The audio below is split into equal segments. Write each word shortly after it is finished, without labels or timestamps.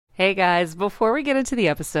Hey guys, before we get into the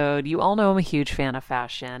episode, you all know I'm a huge fan of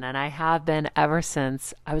fashion, and I have been ever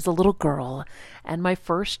since I was a little girl. And my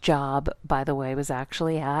first job, by the way, was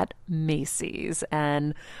actually at Macy's.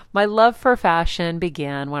 And my love for fashion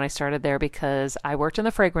began when I started there because I worked in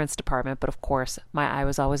the fragrance department, but of course, my eye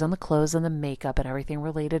was always on the clothes and the makeup and everything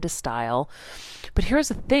related to style. But here's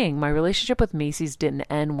the thing, my relationship with Macy's didn't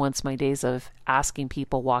end once my days of asking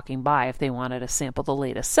people walking by if they wanted to sample the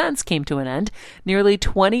latest scents came to an end. Nearly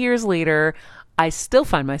 20 years later, I still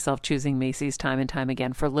find myself choosing Macy's time and time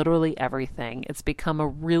again for literally everything. It's become a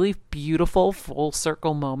really beautiful full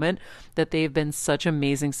circle moment that they've been such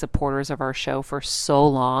amazing supporters of our show for so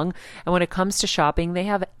long. And when it comes to shopping, they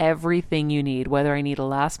have everything you need, whether I need a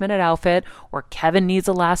last minute outfit or Kevin needs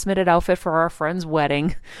a last minute outfit for our friend's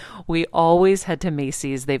wedding. We always head to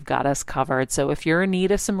Macy's. They've got us covered. So if you're in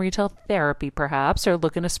need of some retail therapy, perhaps, or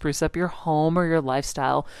looking to spruce up your home or your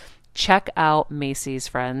lifestyle, check out Macy's,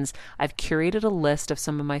 friends. I've curated a list of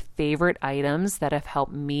some of my favorite items that have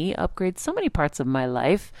helped me upgrade so many parts of my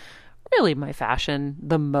life. Really, my fashion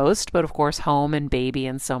the most, but of course, home and baby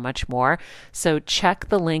and so much more. So check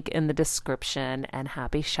the link in the description and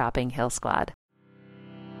happy shopping, Hill Squad.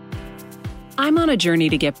 I'm on a journey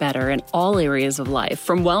to get better in all areas of life,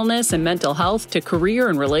 from wellness and mental health to career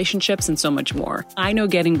and relationships and so much more. I know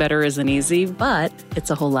getting better isn't easy, but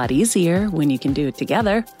it's a whole lot easier when you can do it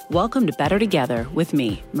together. Welcome to Better Together with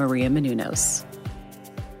me, Maria Menounos.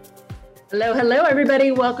 Hello,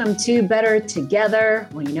 everybody. Welcome to Better Together.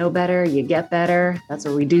 When you know better, you get better. That's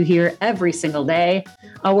what we do here every single day.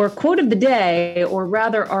 Our quote of the day, or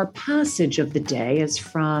rather our passage of the day, is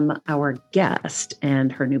from our guest and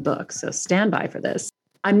her new book. So stand by for this.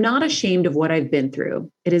 I'm not ashamed of what I've been through.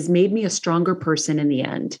 It has made me a stronger person in the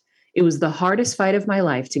end. It was the hardest fight of my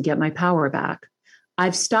life to get my power back.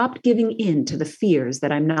 I've stopped giving in to the fears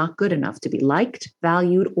that I'm not good enough to be liked,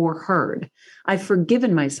 valued, or heard. I've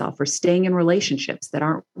forgiven myself for staying in relationships that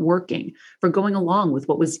aren't working, for going along with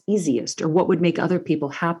what was easiest or what would make other people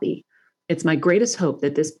happy. It's my greatest hope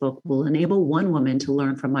that this book will enable one woman to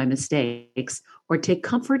learn from my mistakes or take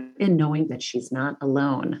comfort in knowing that she's not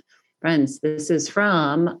alone. Friends, this is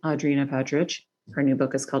from Audrina Patridge. Her new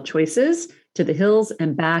book is called Choices: To the Hills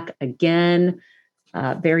and Back Again.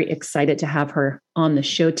 Very excited to have her on the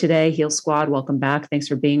show today. Heal Squad, welcome back. Thanks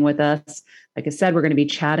for being with us. Like I said, we're going to be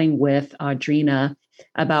chatting with Audrina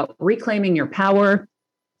about reclaiming your power,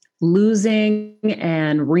 losing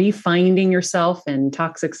and refinding yourself in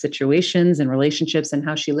toxic situations and relationships, and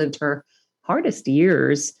how she lived her hardest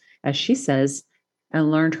years, as she says, and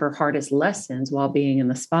learned her hardest lessons while being in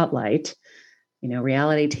the spotlight. You know,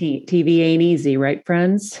 reality TV ain't easy, right,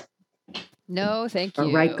 friends? No, thank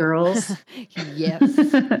you. Right, girls? Yes.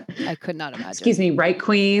 I could not imagine. Excuse me, right,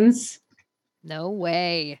 queens? No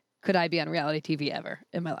way could I be on reality TV ever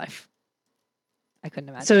in my life. I couldn't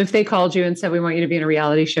imagine. So if they called you and said, we want you to be in a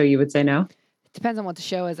reality show, you would say no? It depends on what the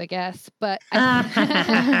show is, I guess. But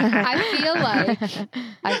I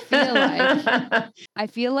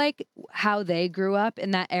feel like how they grew up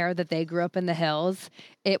in that era that they grew up in the hills,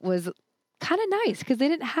 it was kind of nice because they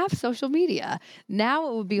didn't have social media.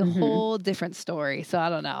 Now it would be a whole different story. So I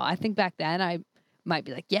don't know. I think back then I might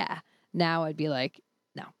be like, yeah. Now I'd be like,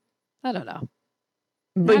 no, I don't know.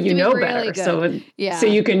 But you know better. So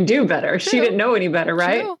you can do better. True. She didn't know any better,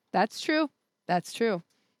 right? True. That's true.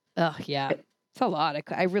 Oh, yeah. It's a lot.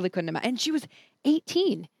 I really couldn't imagine. And she was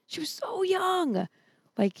 18. She was so young.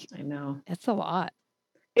 Like, I know. It's a lot.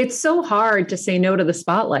 It's so hard to say no to the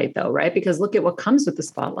spotlight, though, right? Because look at what comes with the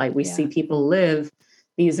spotlight. We see people live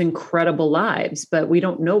these incredible lives, but we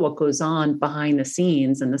don't know what goes on behind the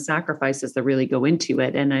scenes and the sacrifices that really go into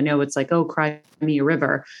it. And I know it's like, oh, cry me a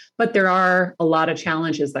river, but there are a lot of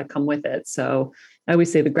challenges that come with it. So I always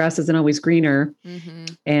say the grass isn't always greener,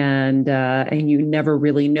 and you never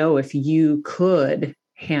really know if you could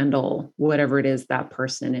handle whatever it is that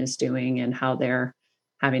person is doing and how they're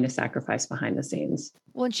having to sacrifice behind the scenes.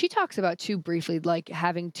 Well, and she talks about too briefly, like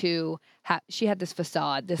having to, she had this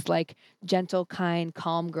facade, this like gentle, kind,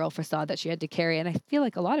 calm girl facade that she had to carry. And I feel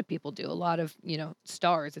like a lot of people do, a lot of,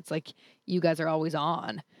 stars. It's like, you guys are always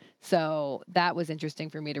on. So that was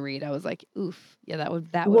interesting for me to read. I was like, oof, yeah, that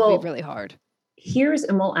would be really hard.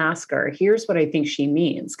 And we'll ask her, here's what I think she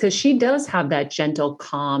means. Cause she does have that gentle,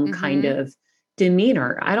 calm kind of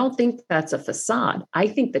demeanor. I don't think that's a facade. I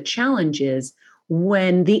think the challenge is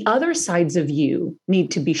when the other sides of you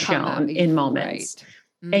need to be shown in moments,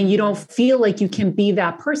 and you don't feel like you can be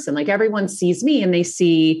that person. Like everyone sees me and they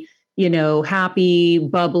see, happy,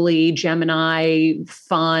 bubbly, Gemini,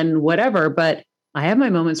 fun, whatever. But I have my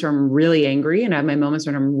moments where I'm really angry, and I have my moments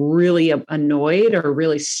when I'm really annoyed or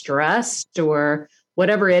really stressed or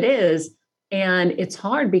whatever it is. And it's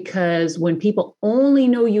hard because when people only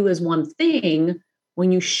know you as one thing,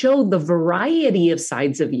 when you show the variety of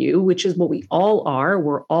sides of you, which is what we all are,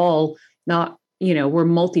 we're all not, we're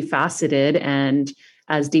multifaceted. And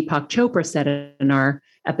as Deepak Chopra said in our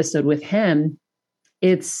episode with him,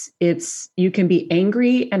 it's you can be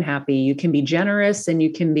angry and happy, you can be generous and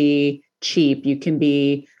you can be cheap, you can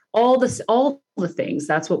be all the things.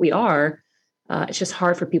 That's what we are. It's just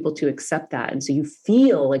hard for people to accept that. And so you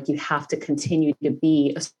feel like you have to continue to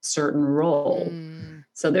be a certain role.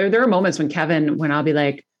 So there are moments when I'll be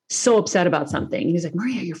like so upset about something. He's like,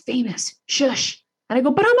 Maria, you're famous. Shush. And I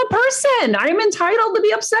go, but I'm a person. I'm entitled to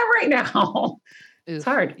be upset right now. It's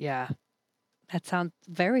hard. Yeah. That sounds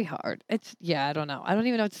very hard. I don't know. I don't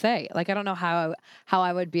even know what to say. Like, I don't know how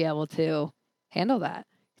I would be able to handle that.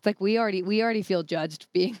 It's like we already feel judged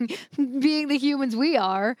being the humans we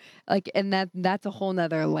are. Like, and that's a whole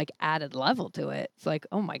nother like added level to it. It's like,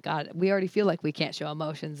 oh my God, we already feel like we can't show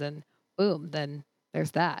emotions, and boom, then there's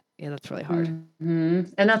that. Yeah, that's really hard.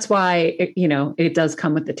 Mm-hmm. And that's why it does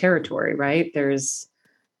come with the territory, right? There's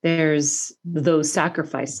those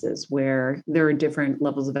sacrifices where there are different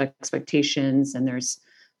levels of expectations, and there's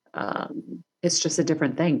it's just a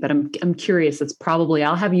different thing. But I'm curious. It's probably,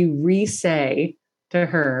 I'll have you re-say to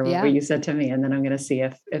her what you said to me, and then I'm going to see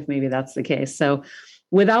if maybe that's the case. So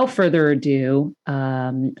without further ado,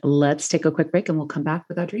 let's take a quick break and we'll come back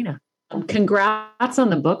with Audrina. Congrats on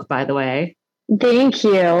the book, by the way. Thank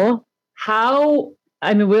you.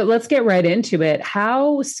 Let's get right into it.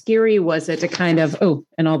 How scary was it to kind of,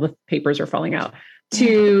 and all the papers are falling out,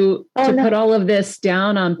 to put all of this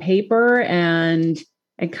down on paper and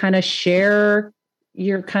kind of share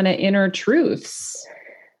your kind of inner truths?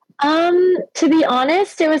 To be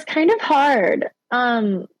honest, it was kind of hard.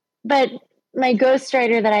 But my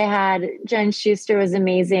ghostwriter that I had, Jen Schuster, was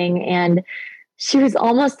amazing. And she was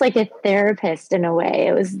almost like a therapist in a way.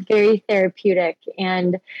 It was very therapeutic.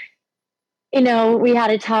 And, we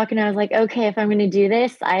had a talk and I was like, okay, if I'm going to do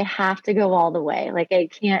this, I have to go all the way. Like I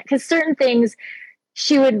can't, because certain things,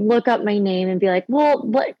 she would look up my name and be like, well,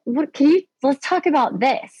 let's talk about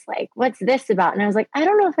this. Like, what's this about? And I was like, I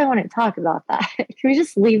don't know if I want to talk about that. Can we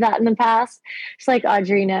just leave that in the past? She's like,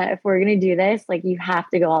 Audrina, if we're going to do this, like, you have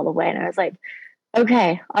to go all the way. And I was like,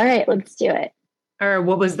 okay, all right, let's do it. Or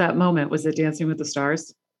what was that moment? Was it Dancing with the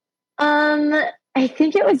Stars? I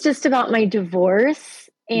think it was just about my divorce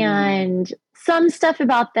and some stuff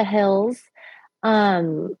about the hills.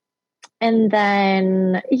 And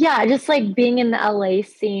then, just like being in the LA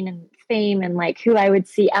scene and fame and like who I would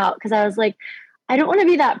see out. Cause I was like, I don't want to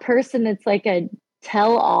be that person that's like a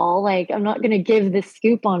tell all. Like, I'm not going to give the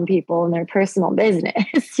scoop on people and their personal business,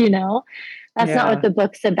 That's not what the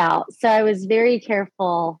book's about. So I was very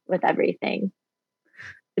careful with everything.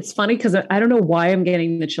 It's funny because I don't know why I'm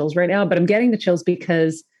getting the chills right now, but I'm getting the chills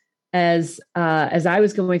because as I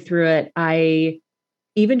was going through it,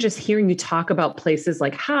 even just hearing you talk about places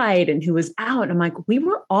like Hyde and who was out, I'm like, we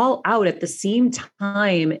were all out at the same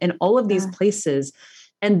time in all of these places.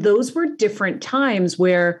 And those were different times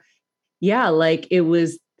where, like it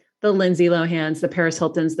was the Lindsay Lohans, the Paris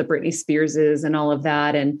Hiltons, the Britney Spearses and all of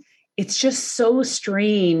that. And it's just so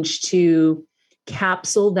strange to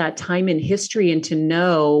capsule that time in history and to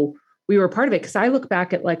know we were a part of it. Cause I look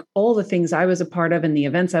back at like all the things I was a part of and the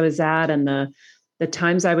events I was at and the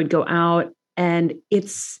times I would go out. And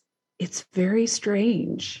it's very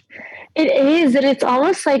strange. It is. And it's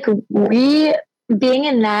almost like we being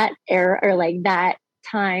in that era or like that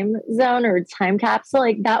time zone or time capsule,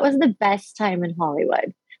 like that was the best time in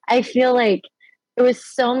Hollywood. I feel like it was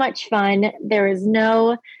so much fun. There was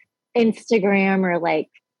no Instagram or like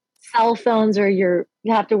cell phones or you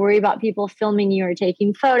have to worry about people filming you or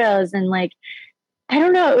taking photos. And like, I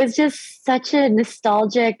don't know. It was just such a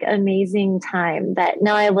nostalgic, amazing time that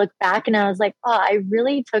now I look back and I was like, oh, I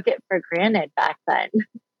really took it for granted back then.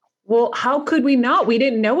 Well, how could we not? We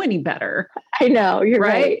didn't know any better. I know, you're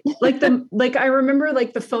right. Like I remember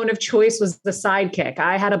like the phone of choice was the Sidekick.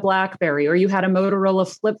 I had a BlackBerry or you had a Motorola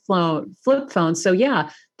flip phone. So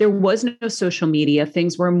there was no social media.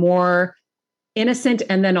 Things were more innocent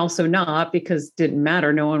and then also not because it didn't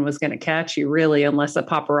matter. No one was going to catch you really, unless a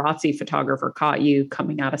paparazzi photographer caught you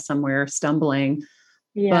coming out of somewhere stumbling.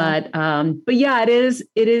 Yeah. But it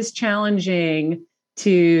is challenging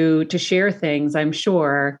to share things, I'm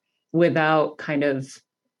sure, without kind of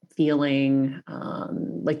feeling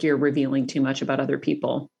like you're revealing too much about other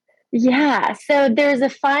people. Yeah. So there's a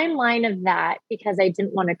fine line of that because I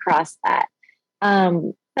didn't want to cross that.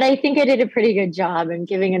 But but I think I did a pretty good job in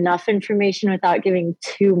giving enough information without giving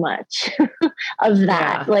too much of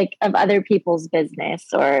that, like of other people's business,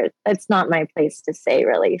 or that's not my place to say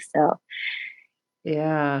really. So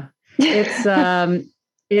yeah, it's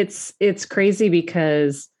crazy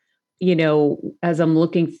because, as I'm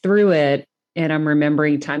looking through it and I'm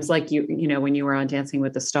remembering times like when you were on Dancing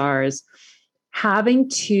with the Stars, having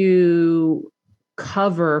to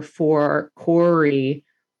cover for Corey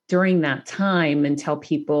during that time and tell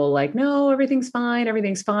people like, no, everything's fine,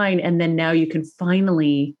 everything's fine. And then now you can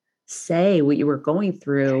finally say what you were going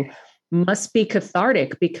through must be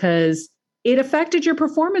cathartic because it affected your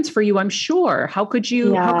performance for you, I'm sure. How could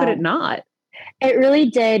it not? It really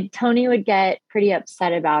did. Tony would get pretty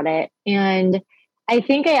upset about it. And I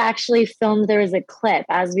think I actually filmed, there was a clip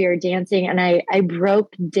as we were dancing and I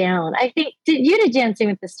broke down. I think you did Dancing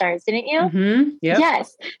with the Stars, didn't you? Mm-hmm. Yep.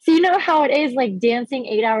 Yes. So you know how it is, like dancing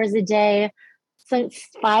 8 hours a day, so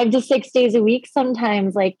 5 to 6 days a week.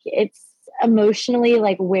 Sometimes like it's emotionally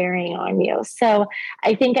like wearing on you. So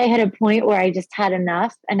I think I had a point where I just had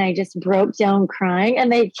enough and I just broke down crying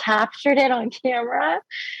and they captured it on camera.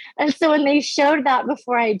 And so when they showed that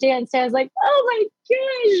before I danced, I was like, oh my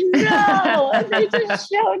gosh, no. And they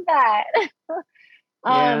just showed that.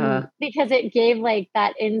 Because it gave like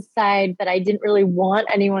that inside that I didn't really want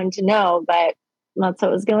anyone to know, but that's what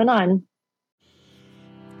was going on.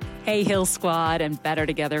 Hey, Hill Squad and Better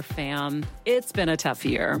Together fam. It's been a tough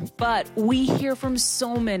year, but we hear from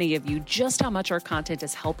so many of you just how much our content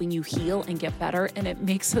is helping you heal and get better, and it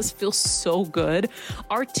makes us feel so good.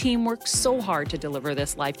 Our team works so hard to deliver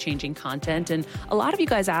this life-changing content, and a lot of you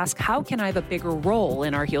guys ask, how can I have a bigger role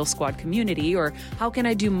in our Heal Squad community, or how can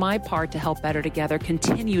I do my part to help Better Together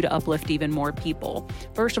continue to uplift even more people?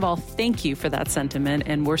 First of all, thank you for that sentiment,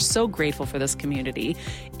 and we're so grateful for this community.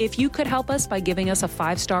 If you could help us by giving us a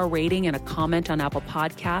 5-star rating and a comment on Apple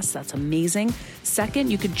Podcasts, that's amazing.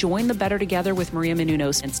 Second, you could join the Better Together with Maria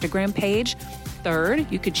Menounos Instagram page. Third,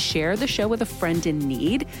 you could share the show with a friend in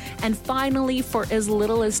need. And finally, for as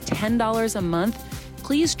little as $10 a month,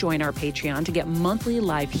 please join our Patreon to get monthly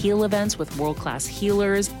live heal events with world-class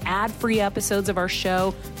healers, ad-free episodes of our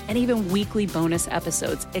show, and even weekly bonus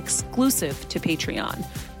episodes exclusive to Patreon.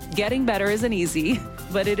 Getting better isn't easy,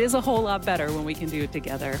 but it is a whole lot better when we can do it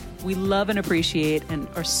together. We love and appreciate and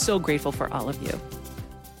are so grateful for all of you.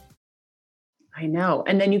 I know.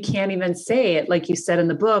 And then you can't even say it. Like you said in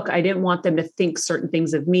the book, I didn't want them to think certain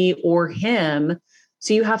things of me or him.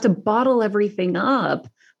 So you have to bottle everything up,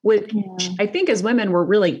 which I think as women, we're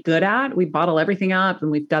really good at. We bottle everything up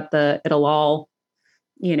and we've got it'll all,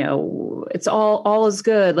 it's all is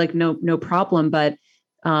good, like no problem. But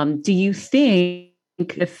do you think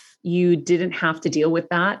if you didn't have to deal with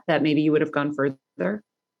that maybe you would have gone further?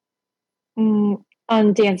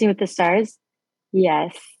 On Dancing with the Stars?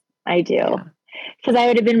 Yes, I do. Because I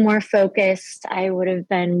would have been more focused. I would have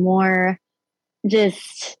been more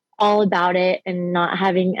just all about it and not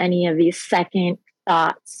having any of these second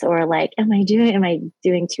thoughts or like, am I doing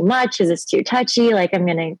too much? Is this too touchy? Like we're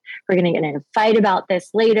going to get in a fight about this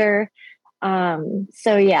later.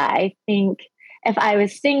 So yeah, I think if I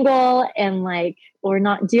was single and like, we're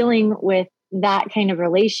not dealing with that kind of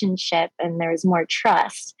relationship and there's more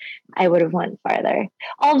trust, I would have went farther.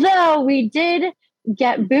 Although we did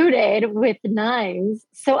get booted with 9s.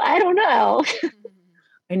 So I don't know.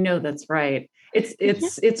 I know that's right.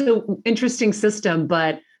 It's an interesting system,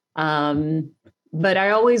 but I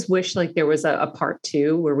always wish like there was a part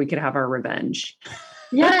 2 where we could have our revenge.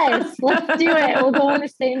 Yes, let's do it. We'll go on the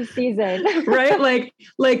same season. Right? Like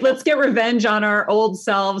let's get revenge on our old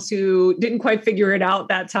selves who didn't quite figure it out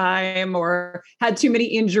that time or had too many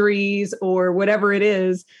injuries or whatever it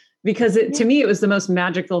is, because to me, it was the most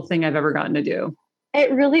magical thing I've ever gotten to do. It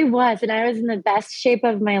really was. And I was in the best shape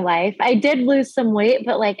of my life. I did lose some weight,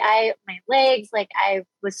 but my legs, I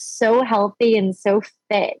was so healthy and so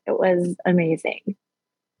fit. It was amazing.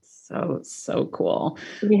 So cool.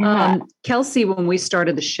 Yeah. Kelsey, when we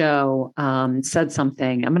started the show, said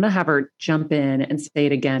something. I'm going to have her jump in and say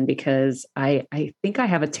it again because I think I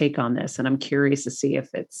have a take on this, and I'm curious to see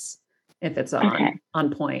if it's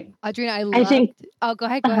on point. Audrina, go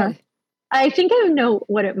ahead. I think I know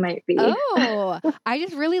what it might be. Oh, I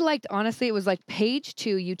just really liked, honestly, it was like page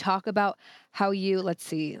 2. You talk about how you, let's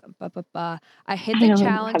see, I hit the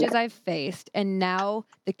challenges I've faced, and now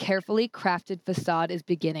the carefully crafted facade is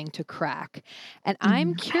beginning to crack. And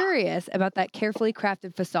I'm curious about that carefully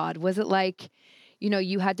crafted facade. Was it like,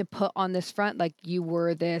 you had to put on this front, like you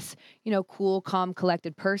were this, cool, calm,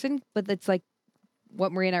 collected person, but that's like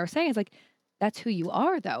what Maria and I were saying is like, that's who you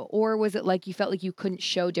are though. Or was it like you felt like you couldn't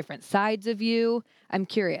show different sides of you? I'm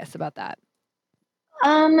curious about that.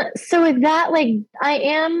 So with that, like, I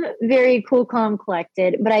am very cool, calm,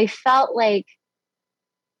 collected, but I felt like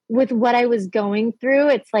with what I was going through,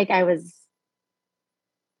 it's like I was,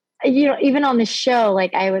 even on the show,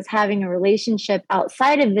 like I was having a relationship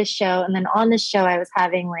outside of the show. And then on the show, I was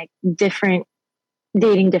having like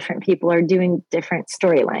dating different people or doing different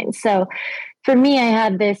storylines. So for me, I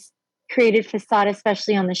had this created facade,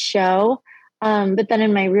 especially on the show. But then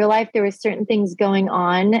in my real life, there were certain things going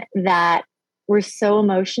on that were so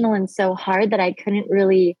emotional and so hard that I couldn't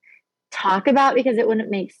really talk about because it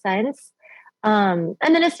wouldn't make sense. And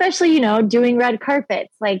then especially, doing red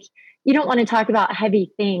carpets, like you don't want to talk about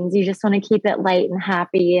heavy things. You just want to keep it light and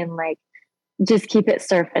happy and like just keep it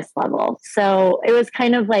surface level. So it was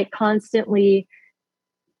kind of like constantly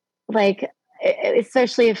like,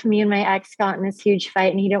 especially if me and my ex got in this huge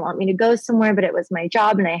fight and he didn't want me to go somewhere, but it was my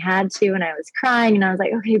job and I had to, and I was crying and I was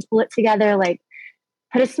like, okay, pull it together. Like,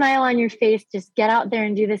 put a smile on your face, just get out there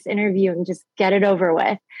and do this interview and just get it over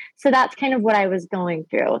with. So that's kind of what I was going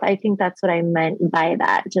through. I think that's what I meant by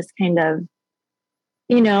that. Just kind of,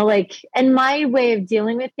 like, and my way of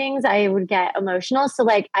dealing with things, I would get emotional. So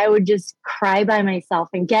like, I would just cry by myself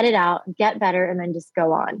and get it out, get better, and then just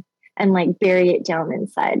go on and like bury it down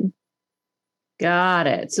inside. Got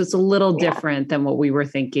it. So it's a little different than what we were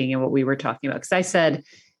thinking and what we were talking about. Because I said,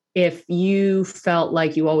 if you felt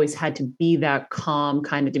like you always had to be that calm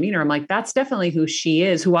kind of demeanor, I'm like, that's definitely who she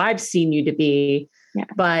is, who I've seen you to be. Yeah.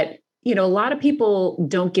 But, a lot of people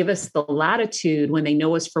don't give us the latitude when they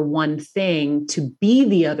know us for one thing to be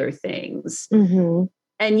the other things. Mm-hmm.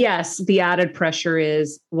 And yes, the added pressure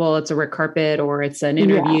is, well, it's a red carpet or it's an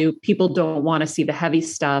interview. Yeah. People don't want to see the heavy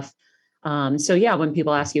stuff. So yeah, when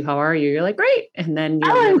people ask you, how are you? You're like, great. And then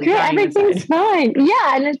you're really great. Everything's fine.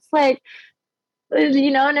 Yeah. And it's like, and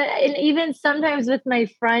even sometimes with my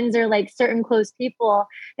friends or like certain close people,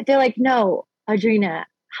 if they're like, no, Audrina,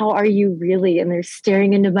 how are you really? And they're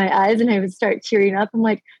staring into my eyes and I would start tearing up. I'm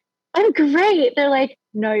like, I'm great. They're like,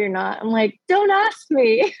 no, you're not. I'm like, don't ask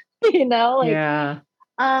me, Yeah.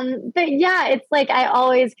 But yeah, it's like, I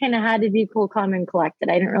always kind of had to be cool, calm, and collected.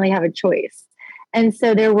 I didn't really have a choice. And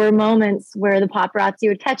so there were moments where the paparazzi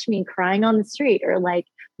would catch me crying on the street or like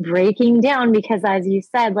breaking down because, as you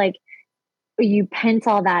said, like, you pent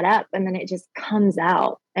all that up and then it just comes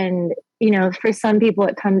out. And, for some people,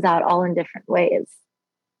 it comes out all in different ways.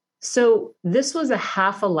 So this was a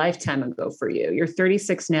half a lifetime ago for you. You're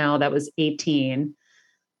 36 now. That was 18.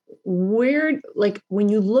 Where, like, when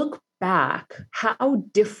you look back, how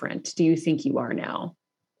different do you think you are now?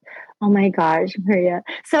 Oh my gosh, Maria.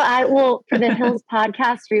 So for the Hills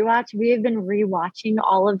podcast rewatch, we have been rewatching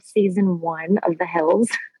all of season 1 of The Hills.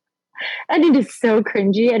 And it is so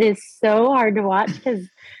cringy. It is so hard to watch because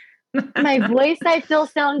my voice, I feel,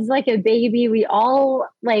 sounds like a baby. We all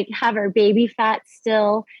like have our baby fat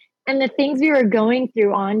still. And the things we were going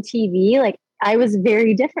through on TV, like I was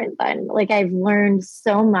very different then. Like I've learned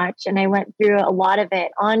so much and I went through a lot of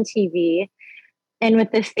it on TV and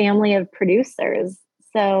with this family of producers.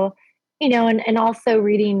 So, and also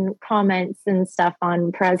reading comments and stuff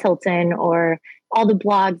on Perez Hilton or all the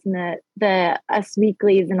blogs and the Us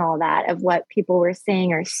Weeklies and all that of what people were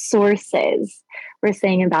saying or sources were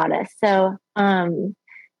saying about us. So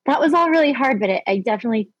that was all really hard, but I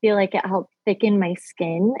definitely feel like it helped thicken my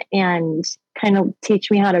skin and kind of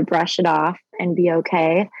teach me how to brush it off and be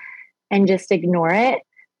okay and just ignore it.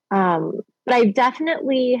 But I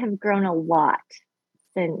definitely have grown a lot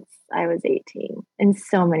since I was 18 in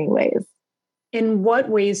so many ways. In what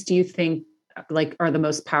ways do you think like are the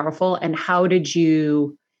most powerful, and how do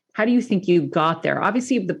you think you got there?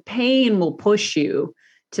 Obviously the pain will push you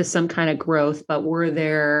to some kind of growth, but were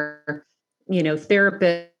there,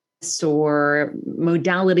 therapists or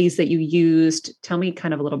modalities that you used? Tell me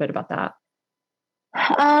kind of a little bit about that.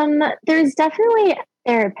 There's definitely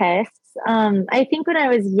therapists. I think when I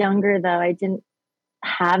was younger though, I didn't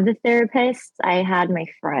have the therapists. I had my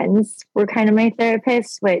friends were kind of my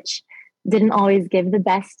therapists, which didn't always give the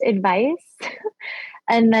best advice.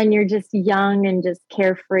 And then you're just young and just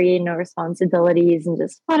carefree, no responsibilities and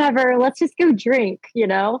just whatever, let's just go drink,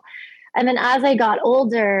 And then as I got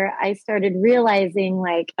older, I started realizing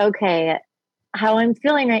like, okay, how I'm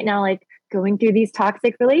feeling right now, like going through these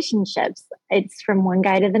toxic relationships, it's from one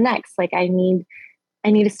guy to the next. Like I need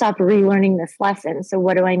to stop relearning this lesson. So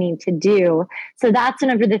what do I need to do? So that's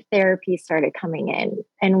whenever the therapy started coming in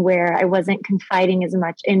and where I wasn't confiding as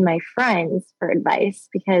much in my friends for advice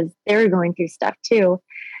because they were going through stuff too.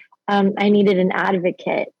 I needed an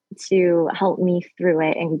advocate to help me through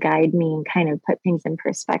it and guide me and kind of put things in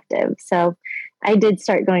perspective. So I did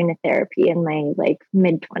start going to therapy in my like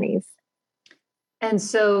mid-20s. And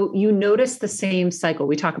so you notice the same cycle.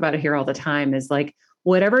 We talk about it here all the time is like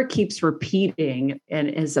whatever keeps repeating and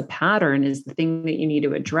is a pattern is the thing that you need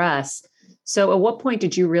to address. So at what point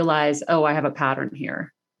did you realize, oh, I have a pattern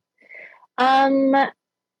here? Um,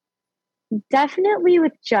 Definitely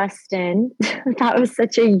with Justin. That was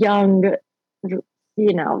such a young,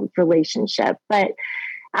 relationship. But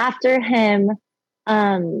after him,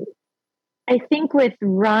 I think with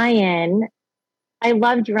Ryan, I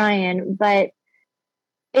loved Ryan, but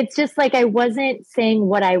it's just like I wasn't saying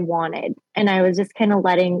what I wanted. And I was just kind of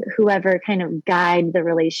letting whoever kind of guide the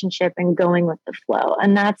relationship and going with the flow.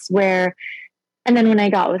 And that's where, and then when I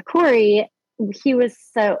got with Corey, he was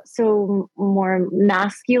so more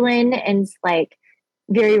masculine and like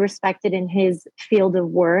very respected in his field of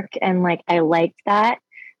work. And like I liked that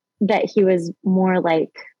he was more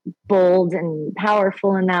like bold and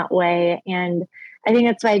powerful in that way. And I think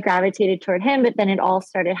that's why I gravitated toward him. But then it all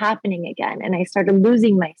started happening again. And I started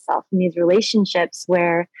losing myself in these relationships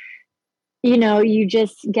where, you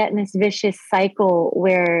just get in this vicious cycle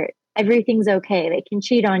where everything's okay. They can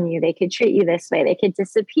cheat on you. They could treat you this way. They could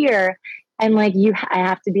disappear. And like I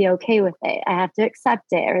have to be okay with it. I have to accept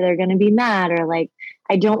it or they're going to be mad or like,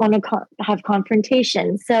 I don't want to have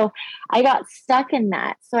confrontation. So I got stuck in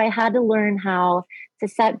that. So I had to learn how to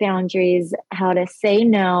set boundaries, how to say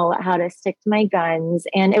no, how to stick to my guns.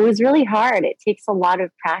 And it was really hard. It takes a lot of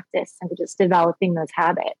practice and just developing those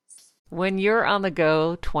habits. When you're on the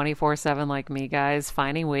go 24/7 like me, guys,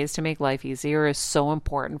 finding ways to make life easier is so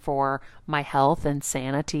important for my health and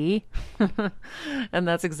sanity. And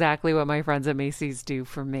that's exactly what my friends at Macy's do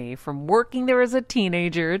for me. From working there as a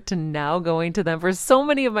teenager to now going to them for so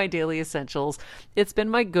many of my daily essentials, it's been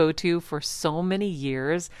my go-to for so many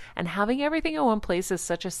years. And having everything in one place is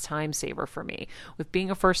such a time saver for me. With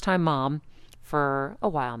being a first-time mom, for a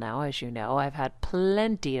while now, as you know, I've had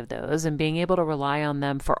plenty of those, and being able to rely on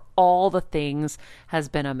them for all the things has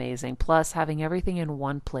been amazing. Plus, having everything in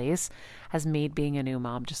one place has made being a new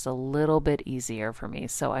mom just a little bit easier for me.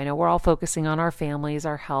 So I know we're all focusing on our families,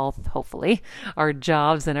 our health, hopefully, our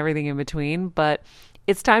jobs, and everything in between, but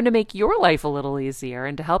it's time to make your life a little easier.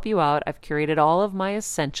 And to help you out, I've curated all of my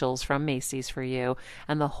essentials from Macy's for you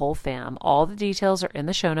and the whole fam. All the details are in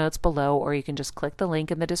the show notes below, or you can just click the link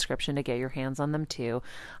in the description to get your hands on them too.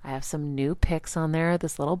 I have some new picks on there.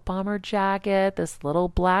 This little bomber jacket, this little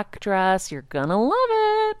black dress. You're gonna love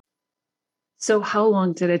it. So how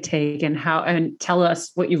long did it take and tell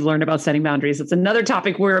us what you've learned about setting boundaries? It's another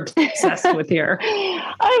topic we're obsessed with here.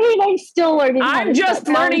 I mean, I'm still learning. I'm just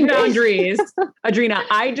learning boundaries. Adrina,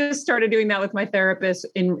 I just started doing that with my therapist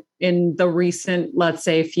in the recent, let's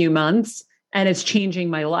say, few months, and it's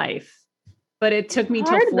changing my life. But it took me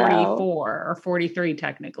till 44 or 43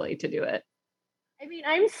 technically to do it. I mean,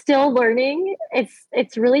 I'm still learning.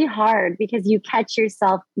 It's really hard because you catch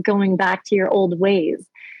yourself going back to your old ways.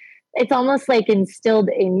 It's almost like instilled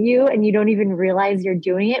in you and you don't even realize you're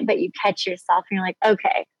doing it, but you catch yourself and you're like,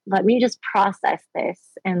 okay, let me just process this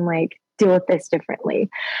and like deal with this differently.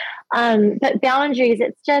 But boundaries,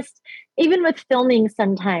 it's just, even with filming,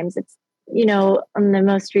 sometimes it's, on the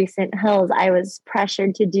most recent Hills, I was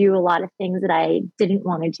pressured to do a lot of things that I didn't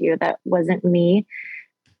want to do. That wasn't me.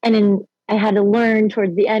 And then I had to learn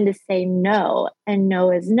towards the end to say no, and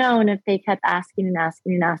no is no. And if they kept asking and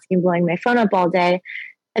asking and asking, blowing my phone up all day,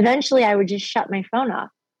 eventually I would just shut my phone off.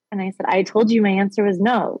 And I said, I told you my answer was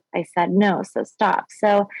no. I said no, so stop.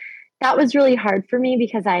 So that was really hard for me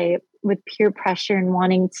because with peer pressure and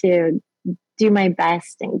wanting to do my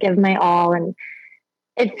best and give my all. And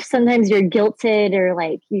if sometimes you're guilted or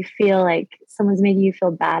like you feel like someone's making you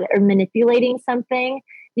feel bad or manipulating something,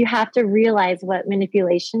 you have to realize what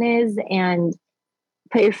manipulation is and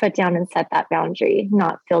put your foot down and set that boundary,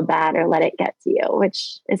 not feel bad or let it get to you,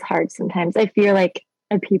 which is hard sometimes. I feel like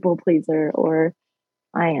a people pleaser, or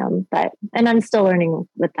I am, and I'm still learning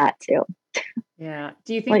with that too. Yeah.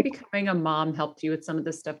 Do you think becoming a mom helped you with some of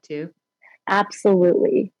this stuff too?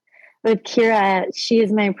 Absolutely. With Kira, she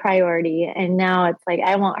is my priority. And now it's like,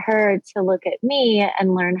 I want her to look at me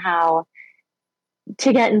and learn how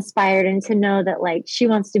to get inspired and to know that like she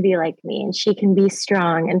wants to be like me and she can be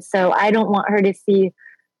strong. And so I don't want her to see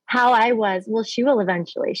how I was. Well, she will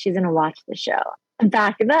eventually. She's going to watch the show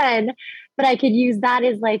back then, but I could use that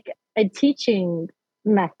as like a teaching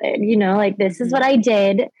method, like this is what I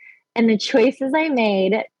did. And the choices I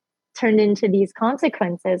made turned into these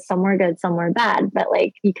consequences. Some were good, some were bad, but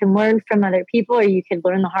like you can learn from other people or you could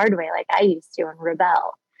learn the hard way like I used to and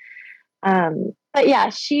rebel. But yeah,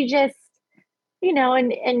 she just,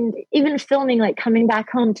 and even filming, like coming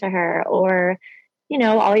back home to her or,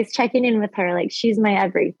 always checking in with her. Like she's my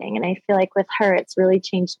everything. And I feel like with her, it's really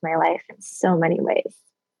changed my life in so many ways.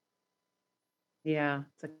 Yeah.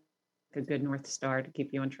 It's a good North Star to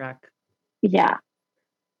keep you on track. Yeah.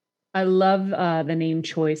 I love the name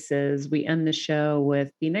choices. We end the show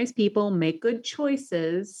with be nice people, make good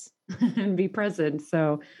choices and be present.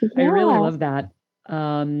 So I really love that.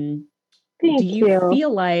 Do Thank you you.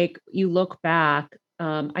 feel like you look back?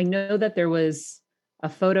 I know that there was a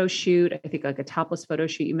photo shoot, I think like a topless photo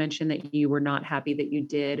shoot. You mentioned that you were not happy that you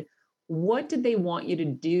did. What did they want you to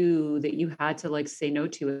do that you had to like say no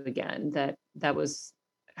to again? That was,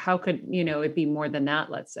 how could, it be more than that,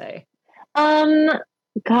 let's say?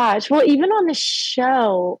 Gosh, well, even on the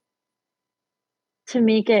show, to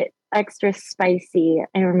make it extra spicy,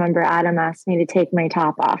 I remember Adam asked me to take my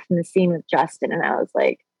top off in the scene with Justin, and I was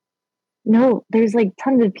like, no, there's like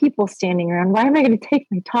tons of people standing around. Why am I going to take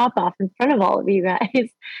my top off in front of all of you guys?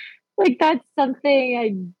 Like, that's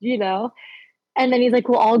something And then he's like,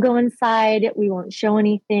 we'll all go inside. We won't show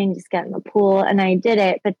anything. Just get in the pool. And I did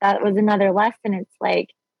it. But that was another lesson. It's like,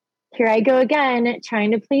 here I go again,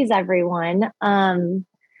 trying to please everyone. But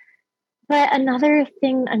another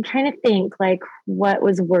thing, I'm trying to think like what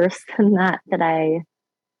was worse than that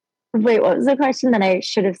wait, what was the question that I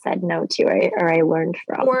should have said no to or I learned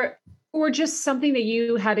from? Or just something that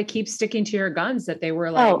you had to keep sticking to your guns that they were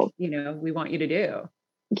like, we want you to do.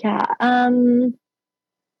 Yeah. Gosh.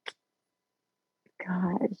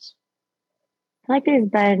 I feel like there's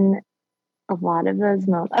been a lot of those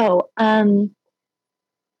moments.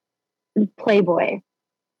 Playboy.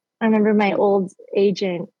 I remember my old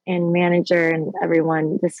agent and manager and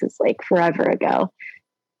everyone, this was like forever ago.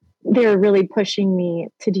 They were really pushing me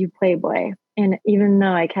to do Playboy. And even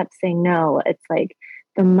though I kept saying no, it's like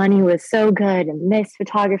the money was so good and this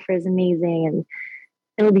photographer is amazing and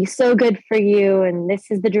it'll be so good for you. And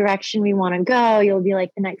this is the direction we want to go. You'll be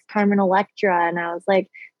like the next Carmen Electra. And I was like,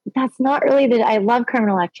 that's not really I love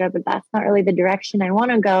Carmen Electra, but that's not really the direction I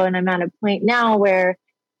want to go. And I'm at a point now where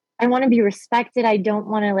I want to be respected. I don't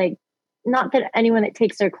want to not that anyone that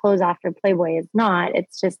takes their clothes off for Playboy is not,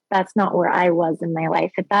 it's just, that's not where I was in my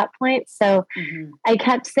life at that point. So I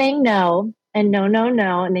kept saying no and no.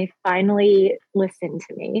 And they finally listened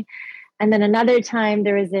to me. And then another time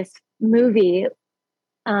there was this movie, it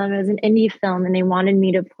was an indie film and they wanted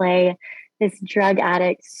me to play this drug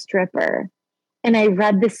addict stripper. And I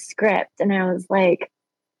read the script and I was like,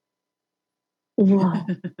 whoa,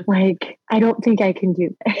 like, I don't think I can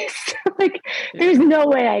do this. Like, there's no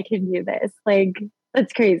way I can do this. Like,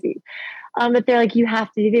 that's crazy. But they're like, you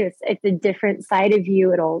have to do this. It's a different side of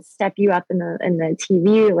you. It'll step you up in the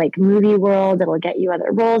TV, like movie world. It'll get you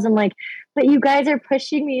other roles. I'm like, but you guys are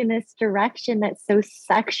pushing me in this direction that's so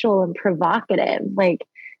sexual and provocative. Like,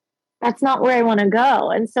 that's not where I want to go.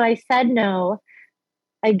 And so I said no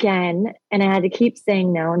again, and I had to keep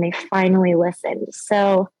saying no, and they finally listened.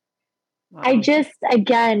 So wow. I just,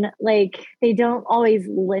 again, like they don't always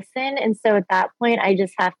listen. And so at that point, I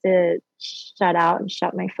just have to shut out and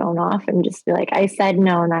shut my phone off and just be like, I said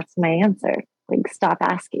no, and that's my answer. Like, stop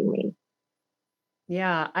asking me.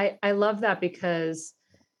 Yeah, I love that because,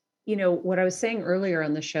 what I was saying earlier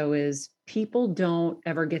on the show is people don't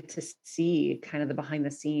ever get to see kind of the behind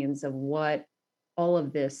the scenes of what all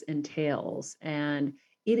of this entails. And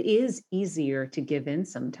it is easier to give in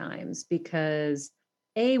sometimes because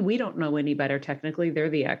we don't know any better. Technically, they're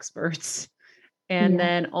the experts. And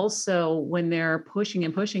then also when they're pushing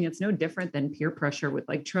and pushing, it's no different than peer pressure with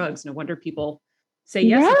like drugs. No wonder people say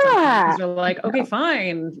yes. Because they're like, okay,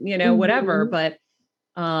 fine, whatever. But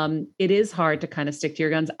it is hard to kind of stick to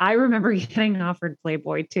your guns. I remember getting offered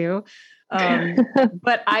Playboy too.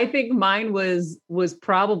 But I think mine was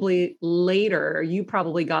probably later. You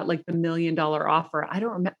probably got like the $1 million offer. I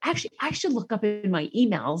don't remember. Actually, I should look up in my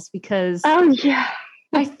emails because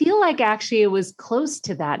I feel like actually it was close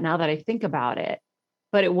to that now that I think about it,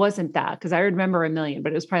 but it wasn't that because I remember $1 million,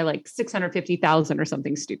 but it was probably like 650,000 or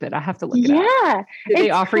something stupid. I have to look it up. Did they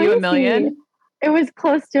offer you $1 million? It was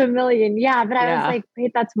close to $1 million. Yeah. But I was like,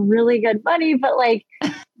 wait, that's really good money. But like,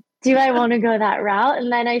 do I want to go that route?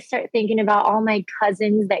 And then I start thinking about all my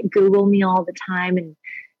cousins that Google me all the time. And,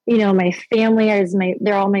 my family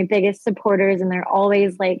they're all my biggest supporters. And they're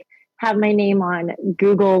always like, have my name on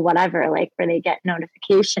Google, whatever, like where they get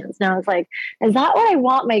notifications. And I was like, is that what I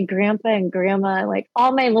want my grandpa and grandma, like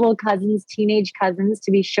all my little cousins, teenage cousins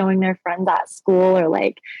to be showing their friends at school or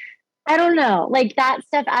like, I don't know, like that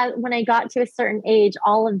stuff. When I got to a certain age,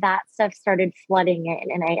 all of that stuff started flooding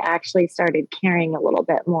in and I actually started caring a little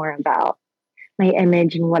bit more about my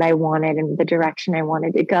image and what I wanted and the direction I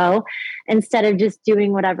wanted to go instead of just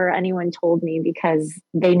doing whatever anyone told me because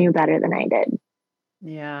they knew better than I did.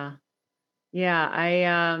 Yeah. Yeah.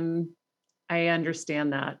 I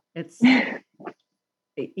understand that. It's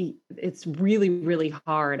really, really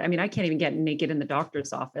hard. I mean, I can't even get naked in the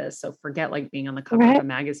doctor's office. So forget like being on the cover of a Right.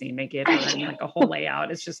 magazine naked or in like a whole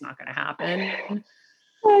layout. It's just not going to happen. I know.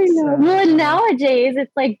 Well, So, and nowadays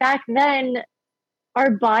it's like back then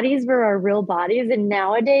our bodies were our real bodies, and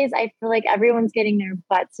nowadays I feel like everyone's getting their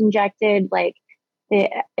butts injected. Like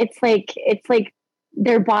it's like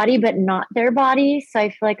their body, but not their body. So I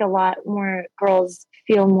feel like a lot more girls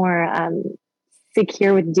feel more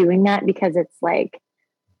secure with doing that because it's like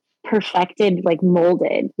perfected, like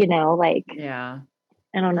molded. Like yeah.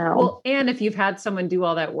 I don't know. Well, and if you've had someone do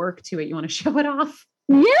all that work to it, you want to show it off.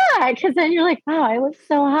 Yeah, because then you're like, wow, I look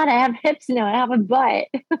so hot. I have hips now. I have a butt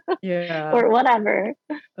Yeah. or whatever.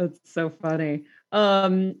 That's so funny.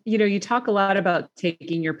 You talk a lot about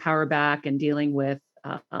taking your power back and dealing with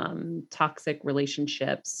toxic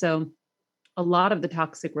relationships. So a lot of the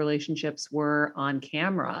toxic relationships were on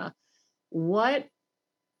camera. What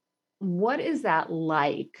what is that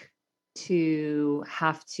like to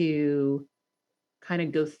have to kind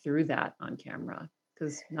of go through that on camera?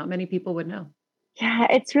 Because not many people would know. Yeah,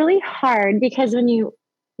 it's really hard because when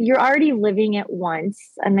you're already living it once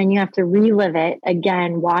and then you have to relive it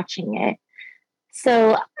again watching it.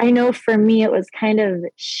 So I know for me it was kind of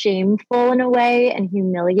shameful in a way and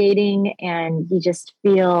humiliating, and you just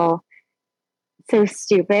feel so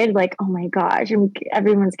stupid, like, oh my gosh,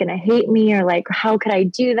 everyone's going to hate me, or like, how could I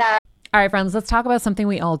do that? All right, friends, let's talk about something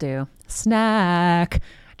we all do. Snack.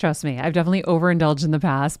 Trust me, I've definitely overindulged in the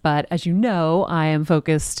past, but as you know, I am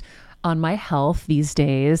focused on my health these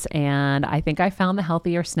days. And I think I found the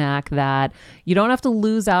healthier snack that you don't have to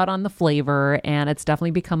lose out on the flavor. And it's definitely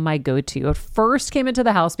become my go-to. It first came into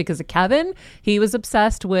the house because of Kevin. He was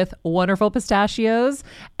obsessed with Wonderful Pistachios.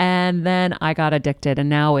 And then I got addicted. And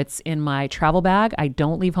now it's in my travel bag. I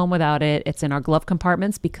don't leave home without it. It's in our glove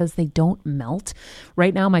compartments because they don't melt.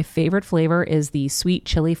 Right now, my favorite flavor is the sweet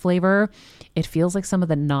chili flavor. It feels like some of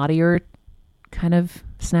the naughtier kind of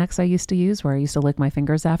snacks I used to use where I used to lick my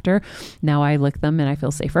fingers after. Now I lick them and I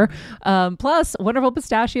feel safer. Plus, Wonderful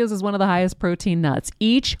Pistachios is one of the highest protein nuts.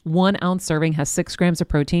 Each 1 ounce serving has 6 grams of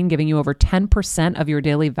protein, giving you over 10% of your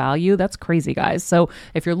daily value. That's crazy, guys. So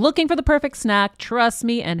if you're looking for the perfect snack, trust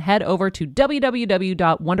me and head over to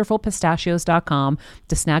www.wonderfulpistachios.com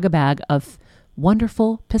to snag a bag of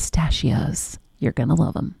Wonderful Pistachios. You're going to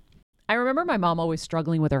love them. I remember my mom always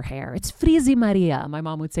struggling with her hair. It's Frizi Maria, my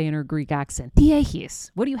mom would say in her Greek accent.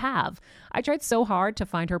 Diehis, what do you have? I tried so hard to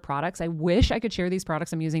find her products. I wish I could share these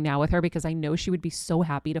products I'm using now with her because I know she would be so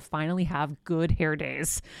happy to finally have good hair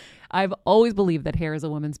days. I've always believed that hair is a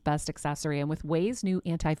woman's best accessory, and with Ouai's new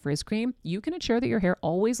anti-frizz cream, you can ensure that your hair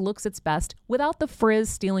always looks its best without the frizz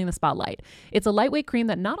stealing the spotlight. It's a lightweight cream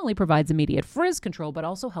that not only provides immediate frizz control, but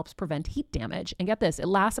also helps prevent heat damage. And get this, it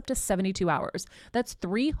lasts up to 72 hours. That's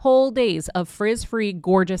 3 whole days of frizz-free,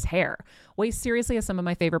 gorgeous hair. Ouai seriously has some of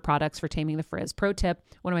my favorite products for taming the frizz. Pro tip,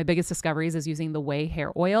 one of my biggest discoveries is using the Ouai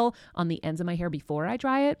hair oil on the ends of my hair before I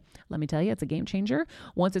dry it. Let me tell you, it's a game changer.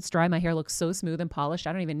 Once it's dry, my hair looks so smooth and polished,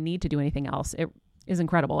 I don't even need to do anything else. It is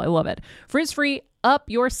incredible. I love it. Frizz-free, up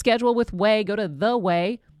your schedule with Ouai. Go to the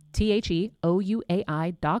Ouai,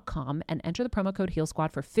 TheOuai.com, and enter the promo code Heal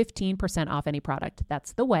Squad for 15% off any product.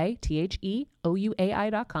 That's the Ouai,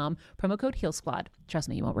 TheOuai.com, promo code Heal Squad. Trust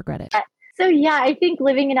me, you won't regret it. So yeah, I think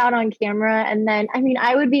living it out on camera, and then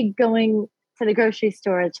I would be going to the grocery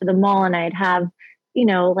store, to the mall, and I'd have,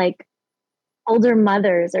 like older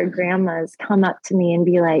mothers or grandmas come up to me and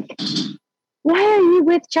be like, why are you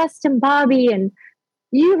with Justin Bobby? And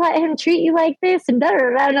you let him treat you like this and blah,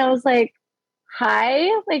 blah, blah. And I was like, hi,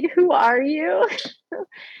 like, who are you?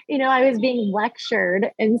 I was being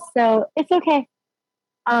lectured. And so it's okay.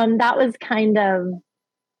 That was kind of,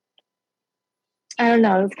 I don't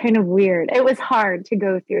know, it was kind of weird. It was hard to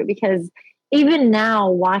go through because even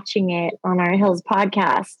now watching it on our Hills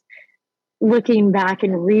podcast, looking back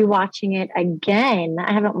and rewatching it again,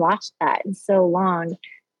 I haven't watched that in so long.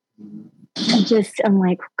 I'm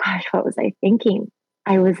like, gosh, what was I thinking?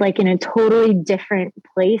 I was like in a totally different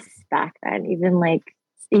place back then. Even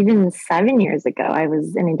 7 years ago, I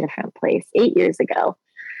was in a different place, 8 years ago.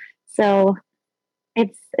 So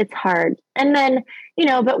it's hard. And then,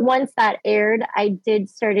 but once that aired, I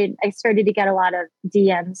started to get a lot of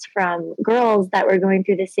DMs from girls that were going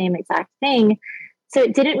through the same exact thing. So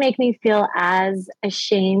it didn't make me feel as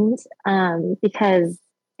ashamed because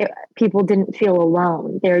people didn't feel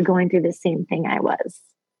alone. They were going through the same thing I was.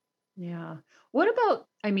 Yeah. What about,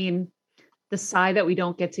 the side that we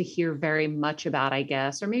don't get to hear very much about, I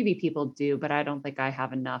guess, or maybe people do, but I don't think I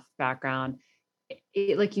have enough background.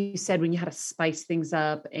 like you said, when you had to spice things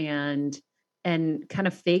up and kind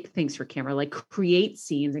of fake things for camera, like create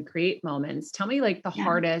scenes and create moments. Tell me like the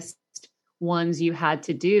hardest ones you had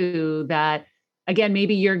to do that, again,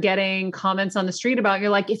 maybe you're getting comments on the street about, you're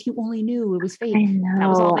like, if you only knew it was fake, that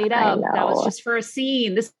was all made up. That was just for a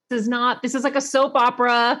scene. This is like a soap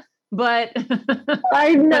opera, but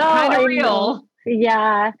I know, but kind of real.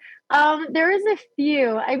 Yeah. There was a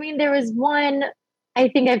few. I mean, there was one, I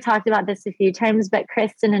think I've talked about this a few times, but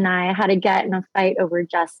Kristen and I had to get in a fight over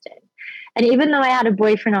Justin. And even though I had a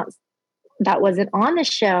boyfriend that wasn't on the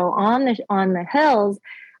show, on the hills,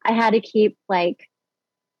 I had to keep like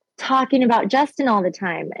talking about Justin all the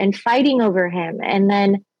time and fighting over him. And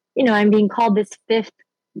then, I'm being called this fifth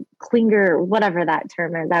clinger, whatever that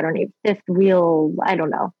term is. I don't know, fifth wheel. I don't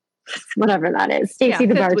know, whatever that is. Stacy,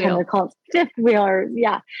 the bartender, calls fifth wheeler.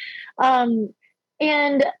 Yeah.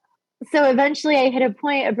 And so eventually I hit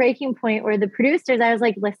a breaking point where the producers, I was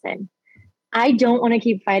like, listen, I don't want to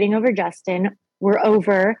keep fighting over Justin. We're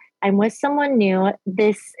over. I'm with someone new.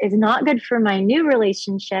 This is not good for my new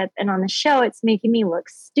relationship. And on the show, it's making me look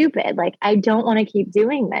stupid. Like, I don't want to keep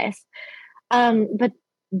doing this. But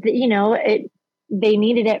they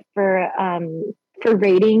needed it for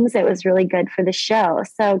ratings. It was really good for the show.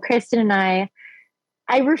 So Kristen and I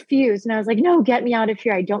refused. And I was like, no, get me out of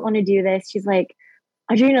here. I don't want to do this. She's like,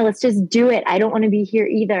 Audrina, let's just do it. I don't want to be here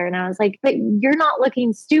either. And I was like, but you're not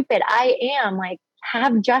looking stupid. I am. Like,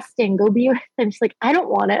 have Justin, go be with him. She's like, I don't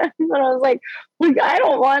want him. And I was like, I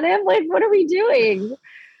don't want him. Like, what are we doing?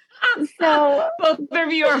 So both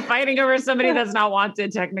of you are fighting over somebody that's not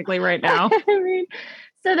wanted technically right now. I mean,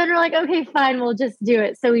 so then we're like, okay, fine, we'll just do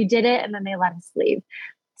it. So we did it, and then they let us leave.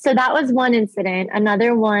 So that was one incident.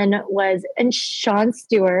 Another one was, and Sean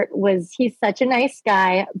Stewart he's such a nice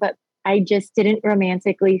guy, but I just didn't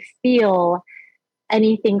romantically feel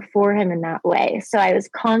anything for him in that way. So I was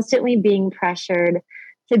constantly being pressured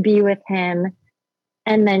to be with him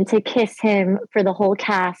and then to kiss him for the whole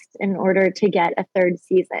cast in order to get a third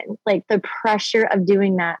season. Like, the pressure of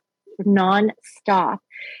doing that nonstop.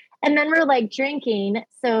 And then we're like drinking.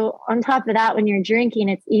 So on top of that, when you're drinking,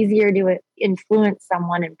 it's easier to influence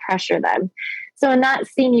someone and pressure them. So in that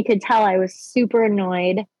scene, you could tell I was super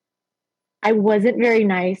annoyed. I wasn't very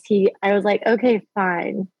nice. I was like, okay,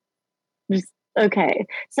 fine. Just okay.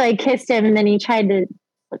 So I kissed him, and then he tried to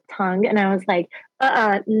tongue, and I was like,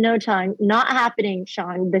 no tongue, not happening,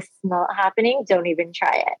 Sean. This is not happening. Don't even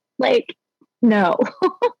try it. Like, no.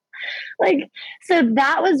 Like, so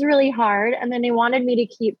that was really hard. And then they wanted me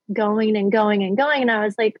to keep going and going and going. And I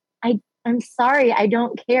was like, I'm sorry. I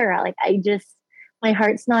don't care. Like, my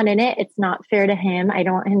heart's not in it. It's not fair to him. I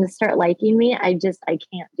don't want him to start liking me. I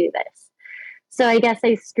can't do this. So I guess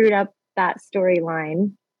I screwed up that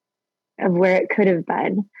storyline of where it could have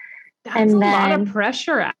been. That's a lot of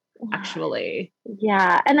pressure, actually.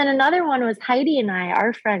 Yeah. And then another one was Heidi and I,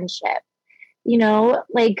 our friendship.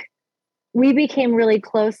 Like, we became really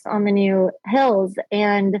close on the new Hills,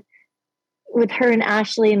 and with her and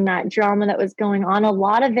Ashley and that drama that was going on, a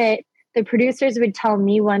lot of it, the producers would tell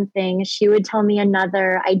me one thing, she would tell me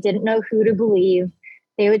another. I didn't know who to believe.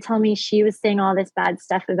 They would tell me she was saying all this bad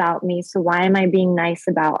stuff about me. So why am I being nice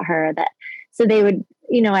about her? So they would,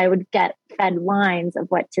 I would get fed lines of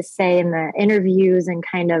what to say in the interviews and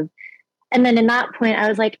and then in that point, I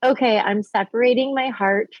was like, okay, I'm separating my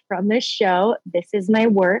heart from this show. This is my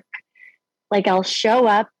work. Like, I'll show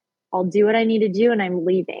up, I'll do what I need to do, and I'm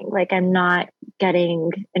leaving. Like, I'm not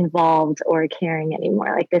getting involved or caring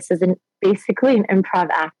anymore. Like, this is basically an improv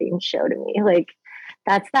acting show to me. Like,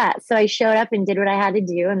 that's that. So I showed up and did what I had to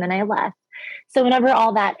do, and then I left. So whenever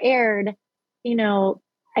all that aired,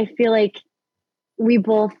 I feel like we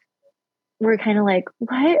both were kind of like,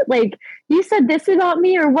 what? Like, you said this about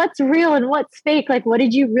me, or what's real and what's fake? Like, what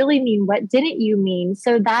did you really mean? What didn't you mean?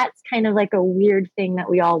 So that's kind of like a weird thing that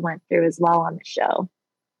we all went through as well on the show.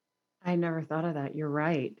 I never thought of that. You're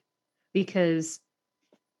right. Because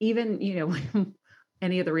even,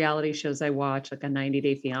 any of the reality shows I watch, like a 90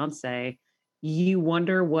 Day Fiance, you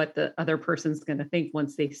wonder what the other person's going to think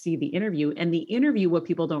once they see the interview. And the interview, what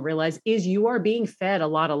people don't realize is you are being fed a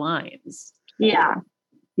lot of lines. Yeah.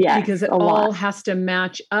 Yeah. Because it all has to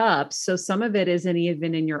match up. So some of it isn't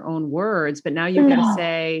even in your own words, but now you've got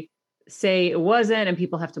to say it wasn't, and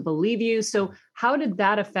people have to believe you. So how did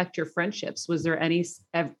that affect your friendships? Was there any,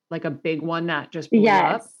 like, a big one that just blew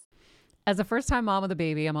up? As a first-time mom with a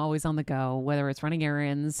baby, I'm always on the go, whether it's running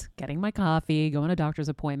errands, getting my coffee, going to doctor's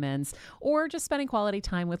appointments, or just spending quality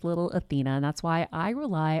time with little Athena. And that's why I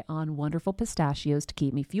rely on Wonderful Pistachios to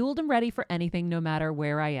keep me fueled and ready for anything, no matter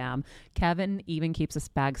where I am. Kevin even keeps a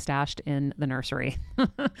bag stashed in the nursery.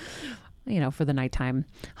 for the nighttime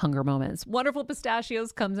hunger moments. Wonderful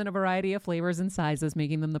Pistachios comes in a variety of flavors and sizes,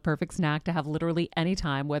 making them the perfect snack to have literally any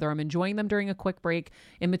time, whether I'm enjoying them during a quick break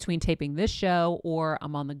in between taping this show or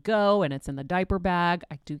I'm on the go and it's in the diaper bag.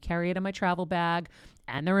 I do carry it in my travel bag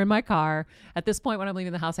and they're in my car. At this point, when I'm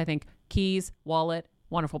leaving the house, I think keys, wallet,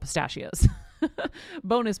 Wonderful Pistachios.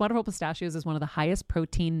 Bonus, Wonderful Pistachios is one of the highest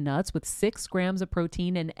protein nuts with 6 grams of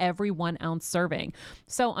protein in every 1 ounce serving.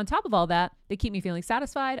 So on top of all that, they keep me feeling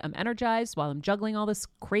satisfied. I'm energized while I'm juggling all this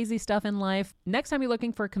crazy stuff in life. Next time you're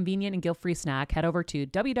looking for a convenient and guilt-free snack, head over to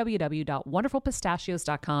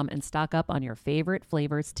www.wonderfulpistachios.com and stock up on your favorite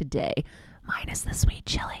flavors today. Minus the sweet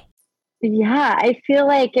chili. Yeah, I feel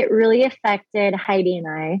like it really affected Heidi and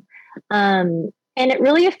I. And it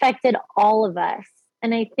really affected all of us.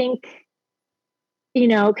 And I think,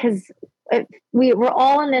 because we're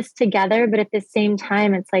all in this together, but at the same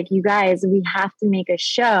time, it's like, you guys, we have to make a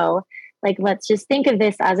show. Like, let's just think of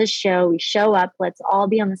this as a show. We show up. Let's all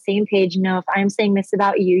be on the same page. If I'm saying this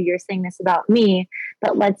about you, you're saying this about me,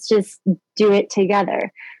 but let's just do it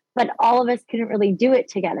together. But all of us couldn't really do it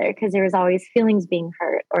together because there was always feelings being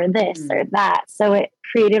hurt or this or that. So it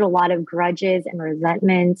created a lot of grudges and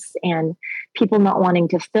resentments and people not wanting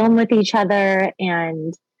to film with each other.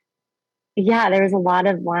 And yeah, there was a lot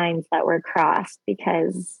of lines that were crossed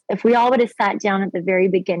because if we all would have sat down at the very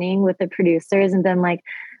beginning with the producers and been like,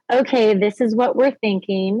 okay, this is what we're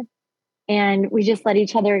thinking. And we just let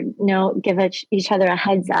each other know, give each other a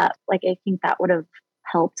heads up. Like, I think that would have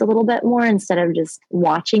helped a little bit more instead of just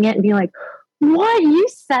watching it and being like, what? You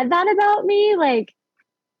said that about me? Like,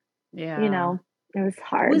 yeah, it was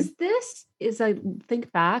hard. As I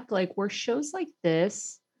think back, like, were shows like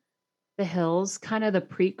this, The Hills, kind of the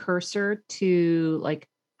precursor to like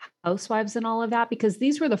Housewives and all of that? Because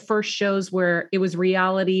these were the first shows where it was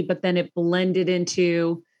reality, but then it blended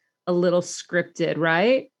into a little scripted,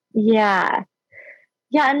 right? Yeah.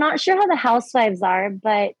 Yeah. I'm not sure how the Housewives are,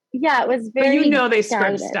 but yeah, it was very. But they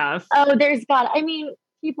script stuff. Oh,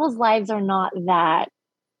 people's lives are not that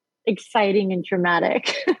exciting and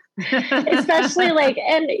dramatic, especially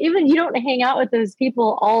and even you don't hang out with those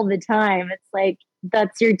people all the time. It's like,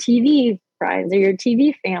 that's your TV friends or your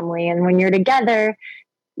TV family. And when you're together,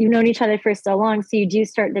 you've known each other for so long. So you do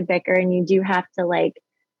start to bicker and you do have to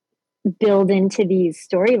build into these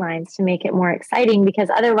storylines to make it more exciting, because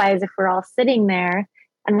otherwise, if we're all sitting there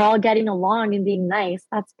and we're all getting along and being nice,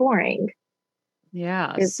 that's boring.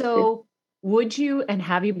 Yeah. So would you, and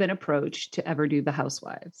have you been approached to ever do The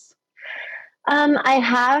Housewives? I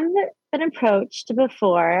have been approached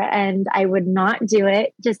before and I would not do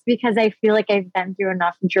it just because I feel like I've been through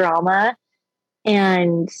enough drama.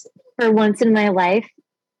 And for once in my life,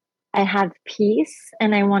 I have peace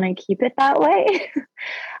and I want to keep it that way.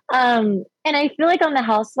 And I feel like on The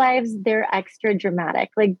Housewives, they're extra dramatic.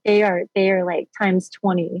 Like they are like times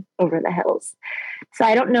 20 over The Hills. So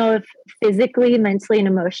I don't know if physically, mentally, and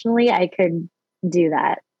emotionally, I could do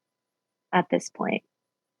that at this point.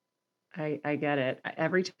 I get it.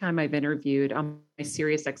 Every time I've interviewed on my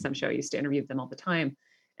Sirius XM show, I used to interview them all the time.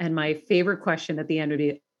 And my favorite question at the end would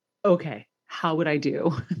be, okay, how would I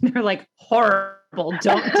do? And they're like, horrible,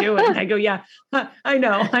 don't do it. And I go, yeah, I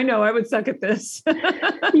know. I would suck at this. Yeah.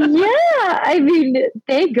 I mean,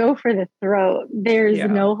 they go for the throat. There's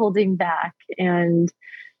no holding back. And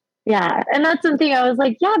yeah. And that's something I was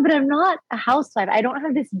like, yeah, but I'm not a housewife. I don't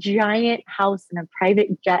have this giant house and a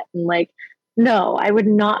private jet. And no, I would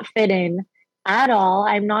not fit in at all.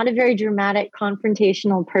 I'm not a very dramatic,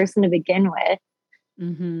 confrontational person to begin with.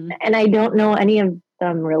 Mm-hmm. And I don't know any of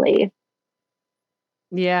them really.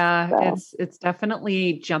 Yeah, so. It's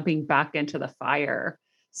definitely jumping back into the fire.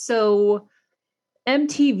 So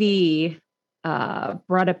MTV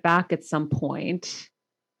brought it back at some point,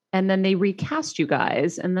 and then they recast you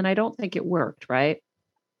guys, and then I don't think it worked, right?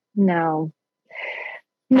 No.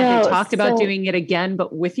 Have they talked about doing it again,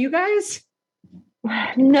 but with you guys?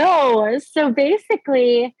 No. So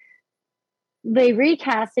basically, they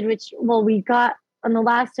recasted, we got on the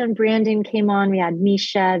last one, Brandon came on, we had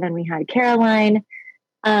Misha, then we had Caroline.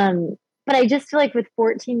 But I just feel like with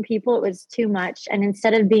 14 people, it was too much. And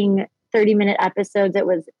instead of being 30-minute episodes, it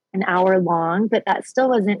was an hour long, but that still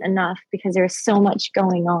wasn't enough because there was so much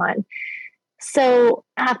going on. So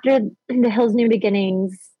after The Hills New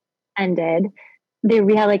Beginnings ended,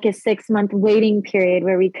 we had a 6-month waiting period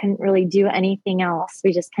where we couldn't really do anything else.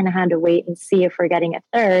 We just kind of had to wait and see if we're getting a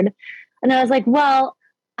third. And I was like, well,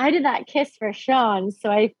 I did that kiss for Sean,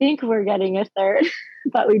 so I think we're getting a third,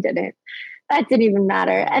 but we didn't. That didn't even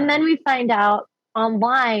matter. And then we find out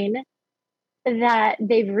online that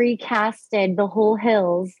they've recasted The Whole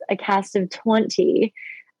Hills, a cast of 20.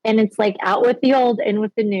 And it's like out with the old, in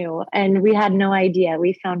with the new. And we had no idea.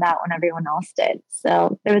 We found out when everyone else did.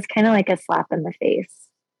 So it was kind of like a slap in the face.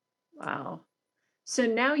 Wow. So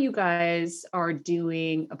now you guys are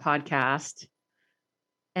doing a podcast.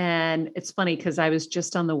 And it's funny because I was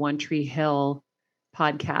just on the One Tree Hill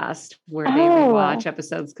podcast where they rewatch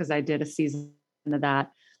episodes because I did a season of that.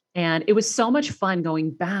 And it was so much fun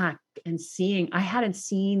going back and seeing. I hadn't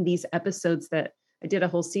seen these episodes that I did a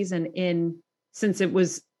whole season in since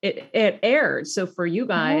it aired. So for you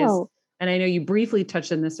guys, and I know you briefly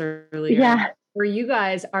touched on this earlier. Yeah. For you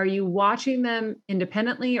guys, are you watching them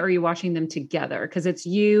independently or are you watching them together? Because it's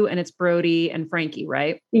you and it's Brody and Frankie,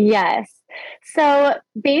 right? Yes. So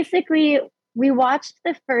basically, we watched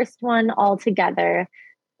the first one all together,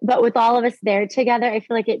 but with all of us there together, I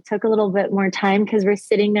feel like it took a little bit more time because we're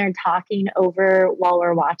sitting there talking over while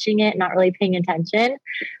we're watching it, not really paying attention.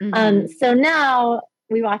 So now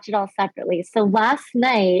we watch it all separately. So last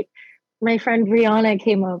night, my friend Brianna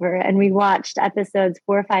came over and we watched episodes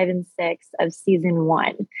 4, 5, and 6 of season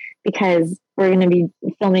 1 because we're going to be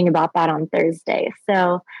filming about that on Thursday.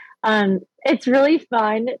 So it's really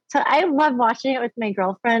fun. I love watching it with my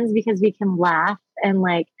girlfriends because we can laugh and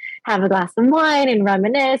like have a glass of wine and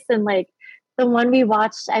reminisce. And like the one we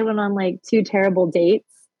watched, I went on like 2 terrible dates.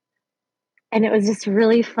 And it was just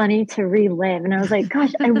really funny to relive. And I was like,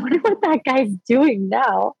 gosh, I wonder what that guy's doing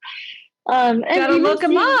now. Gotta look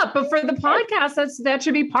him up. But for the podcast, that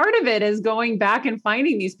should be part of it, is going back and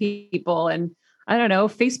finding these people and I don't know,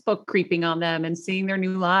 Facebook creeping on them and seeing their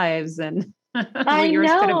new lives and what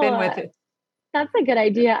yours could have been with it. That's a good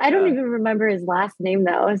idea. I don't even remember his last name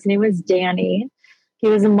though. His name was Danny. He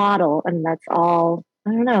was a model, and that's all.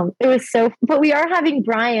 I don't know. It was but we are having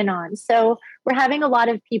Brian on. So we're having a lot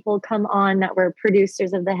of people come on that were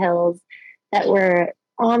producers of The Hills, that were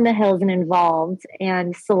on The Hills and involved,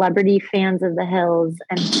 and celebrity fans of The Hills.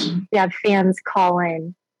 And we have fans call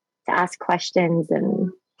in to ask questions. And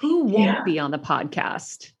who won't be on the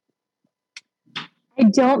podcast? I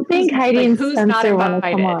don't think Heidi and Spencer want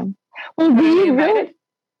to come on. Well, we invited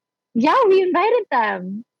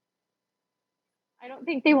them. I don't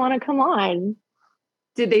think they want to come on.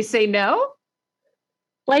 Did they say no?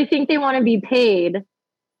 Well, I think they want to be paid.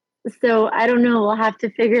 So I don't know. We'll have to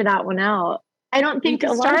figure that one out. I don't think you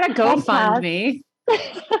can start a GoFundMe.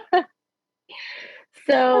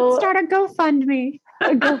 So let's start a GoFundMe.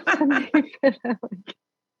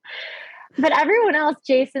 But everyone else,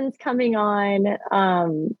 Jason's coming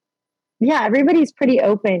on. Yeah, everybody's pretty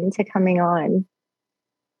open to coming on.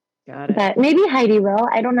 Got it. But maybe Heidi will.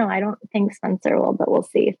 I don't know. I don't think Spencer will, but we'll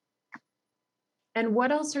see. And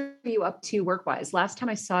what else are you up to work-wise? Last time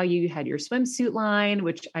I saw you, you had your swimsuit line,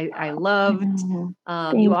 which I loved.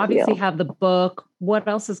 You obviously have the book. What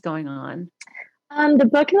else is going on? The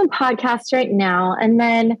book and the podcast right now. And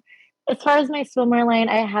then as far as my swimwear line,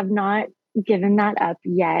 I have not given that up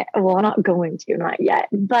yet. Well, I'm not going to, not yet.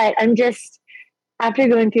 But I'm just, after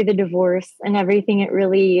going through the divorce and everything, it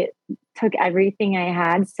really took everything I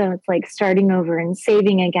had. So it's like starting over and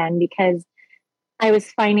saving again, because I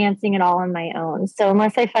was financing it all on my own. So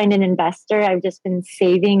unless I find an investor, I've just been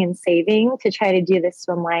saving and saving to try to do the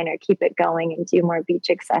swim line or keep it going and do more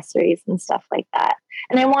beach accessories and stuff like that.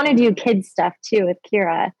 And I want to do kids stuff too with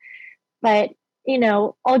Kira, but you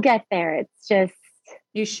know, I'll get there. It's just,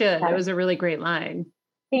 you should. It was a really great line.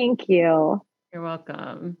 Thank you. You're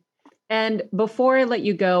welcome. And before I let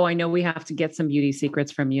you go, I know we have to get some beauty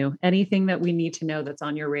secrets from you. Anything that we need to know that's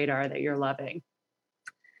on your radar that you're loving?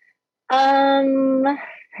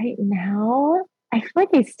 Right now, I feel like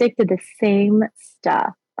I stick to the same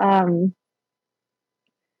stuff. Let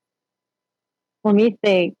me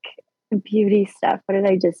think. Beauty stuff. What did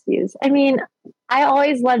I just use? I mean, I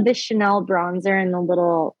always love the Chanel bronzer and the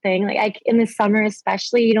little thing. Like in the summer,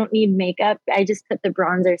 especially, you don't need makeup. I just put the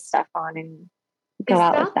bronzer stuff on and go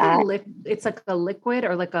out with that. It's like a liquid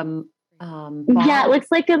or like a balm? Yeah, it looks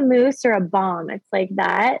like a mousse or a balm. It's like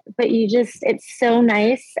that, but it's so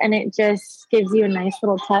nice, and it just gives you a nice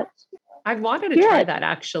little touch. I've wanted to try that,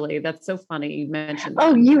 actually. That's so funny you mentioned that.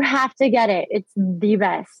 Oh, you have to get it. It's the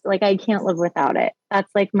best. Like, I can't live without it.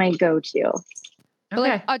 That's like my go-to. Okay.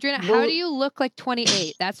 Like, Audrina, how do you look like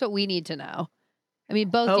 28? That's what we need to know. I mean,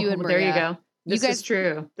 both you and Maria. There you go. This is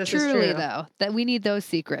true. Truly, though, that we need those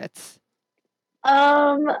secrets.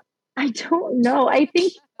 I don't know. I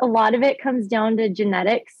think a lot of it comes down to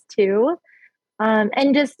genetics too.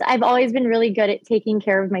 And just, I've always been really good at taking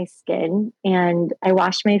care of my skin, and I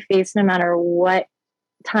wash my face no matter what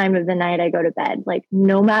time of the night I go to bed. Like,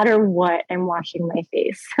 no matter what, I'm washing my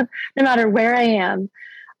face, no matter where I am.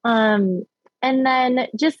 And then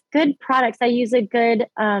just good products. I use a good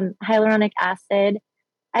hyaluronic acid.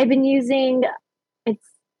 I've been using, it's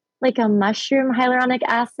like a mushroom hyaluronic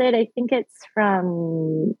acid. I think it's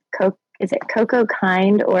from is it Coco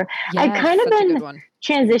Kind? Or I've kind of been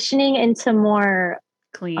transitioning into more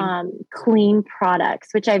clean products,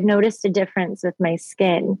 which I've noticed a difference with my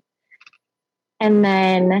skin. And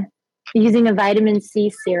then using a vitamin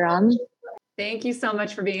C serum. Thank you so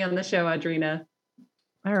much for being on the show, Audrina.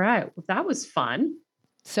 All right. Well, that was fun.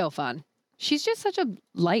 So fun. She's just such a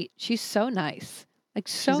light. She's so nice. Like,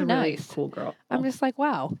 so She's a nice. Really cool girl. I'm just like,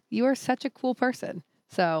 wow, you are such a cool person.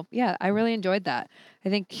 So yeah, I really enjoyed that.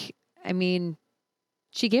 I mean,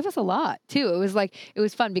 she gave us a lot too. It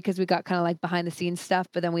was fun because we got kind of like behind the scenes stuff,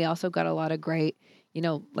 but then we also got a lot of great,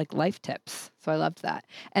 like life tips. So I loved that.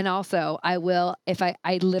 And also I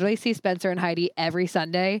literally see Spencer and Heidi every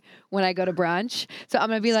Sunday when I go to brunch. So I'm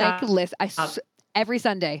going to be like, listen, every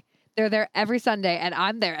Sunday. They're there every Sunday and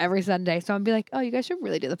I'm there every Sunday. So I'm going to be like, oh, you guys should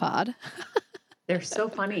really do the pod. They're so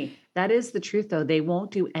funny. That is the truth though. They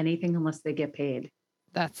won't do anything unless they get paid.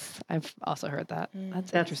 I've also heard that.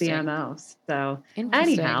 That's the MO. So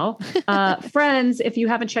anyhow, friends, if you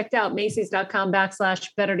haven't checked out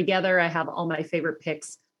Macy's.com/better together, I have all my favorite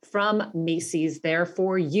picks from Macy's there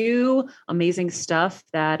for you. Amazing stuff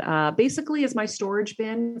that basically is my storage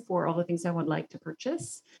bin for all the things I would like to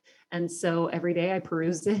purchase. And so every day I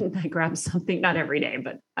peruse it and I grab something, not every day,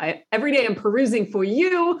 but every day I'm perusing for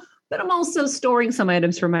you, but I'm also storing some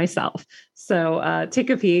items for myself. So take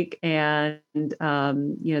a peek and,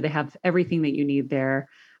 they have everything that you need there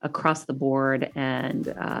across the board and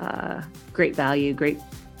great value, great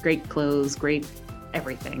clothes, great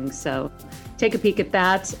everything. So take a peek at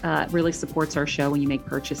that. It really supports our show when you make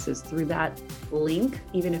purchases through that link,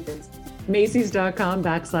 even if it's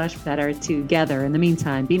Macy's.com/better together. In the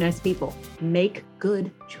meantime, be nice people, make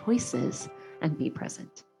good choices, and be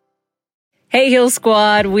present. Hey, Heal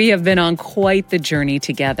Squad, we have been on quite the journey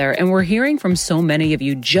together, and we're hearing from so many of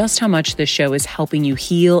you just how much this show is helping you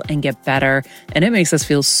heal and get better, and it makes us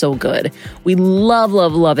feel so good. We love,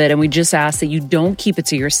 love, love it, and we just ask that you don't keep it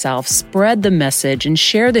to yourself. Spread the message and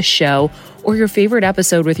share the show or your favorite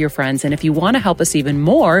episode with your friends. And if you want to help us even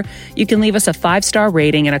more, you can leave us a 5-star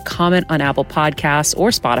rating and a comment on Apple Podcasts or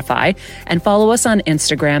Spotify, and follow us on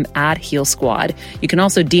Instagram @Heal Squad. You can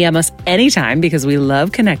also DM us anytime because we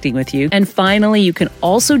love connecting with you. And finally, you can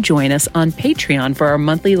also join us on Patreon for our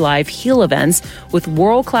monthly live heal events with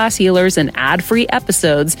world-class healers and ad-free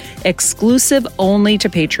episodes exclusive only to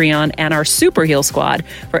Patreon and our Super Heal Squad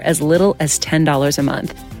for as little as $10 a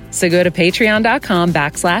month. So go to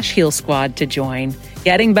patreon.com/Heal Squad to join.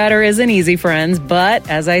 Getting better isn't easy, friends, but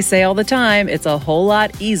as I say all the time, it's a whole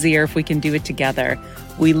lot easier if we can do it together.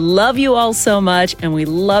 We love you all so much, and we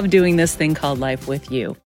love doing this thing called life with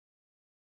you.